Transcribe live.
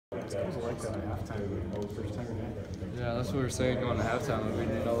What was it like that at halftime, first time in? Yeah, that's what we were saying going to halftime. We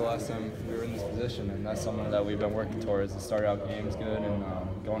didn't know the last time we were in this position, and that's something that we've been working towards. To start out games good and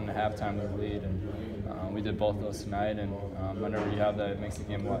going to halftime with a lead, and we did both of those tonight. And whenever you have that, it makes the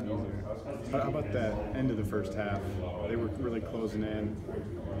game a lot easier. How about that end of the first half? They were really closing in.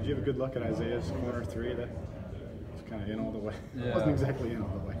 Did you have a good look at Isaiah's corner three? That was kind of in all the way. Yeah. It wasn't exactly in all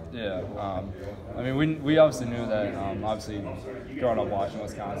the way. Yeah, I mean, we obviously knew that. Obviously, growing up watching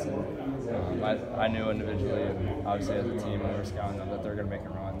Wisconsin, I knew individually, and obviously as a team, when we were scouting them, that they're going to make a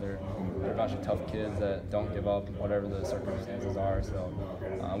run. They're a bunch of tough kids that don't give up, whatever the circumstances are. So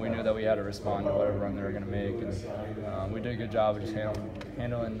we knew that we had to respond to whatever run they were going to make, and we did a good job of just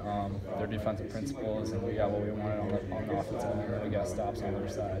handling their defensive principles, and we got what we wanted on the offensive end, and we got stops on the other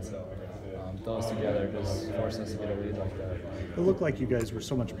side. So. Those together just forced us to get a lead like that. It looked like you guys were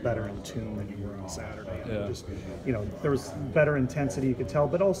so much better in tune than you were on Saturday. Yeah. Just, there was better intensity, you could tell,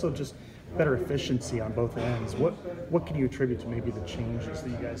 but also just better efficiency on both ends. What can you attribute to maybe the changes that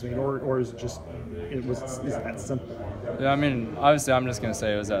you guys made, or is it just is that simple? Yeah, I mean, obviously, I'm just gonna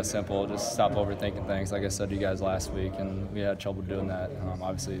say it was that simple. Just stop overthinking things. Like I said to you guys last week, and we had trouble doing that.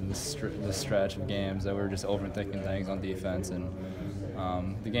 Obviously, in this stretch of games, that we were just overthinking things on defense, and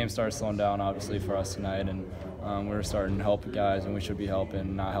the game started slowing down, obviously, for us tonight, and we were starting to help guys when we should be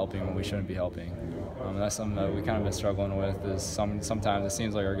helping, not helping when we shouldn't be helping. That's something that we kind of been struggling with. Is sometimes it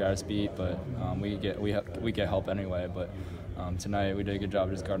seems like our guys beat, but we get help anyway. But tonight we did a good job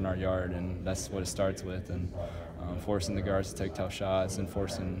of just guarding our yard, and that's what it starts with, and forcing the guards to take tough shots, and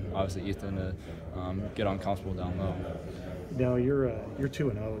forcing obviously Ethan to get uncomfortable down low. Now you're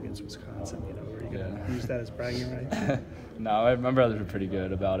 2-0 against Wisconsin. Are you gonna use that as bragging rights? No, my brothers are pretty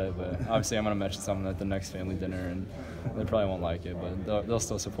good about it, but obviously I'm going to mention something at the next family dinner, and they probably won't like it, but they'll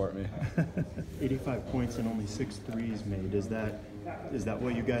still support me. 85 points and only 6 threes made. Is that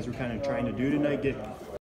what you guys were kind of trying to do tonight? Get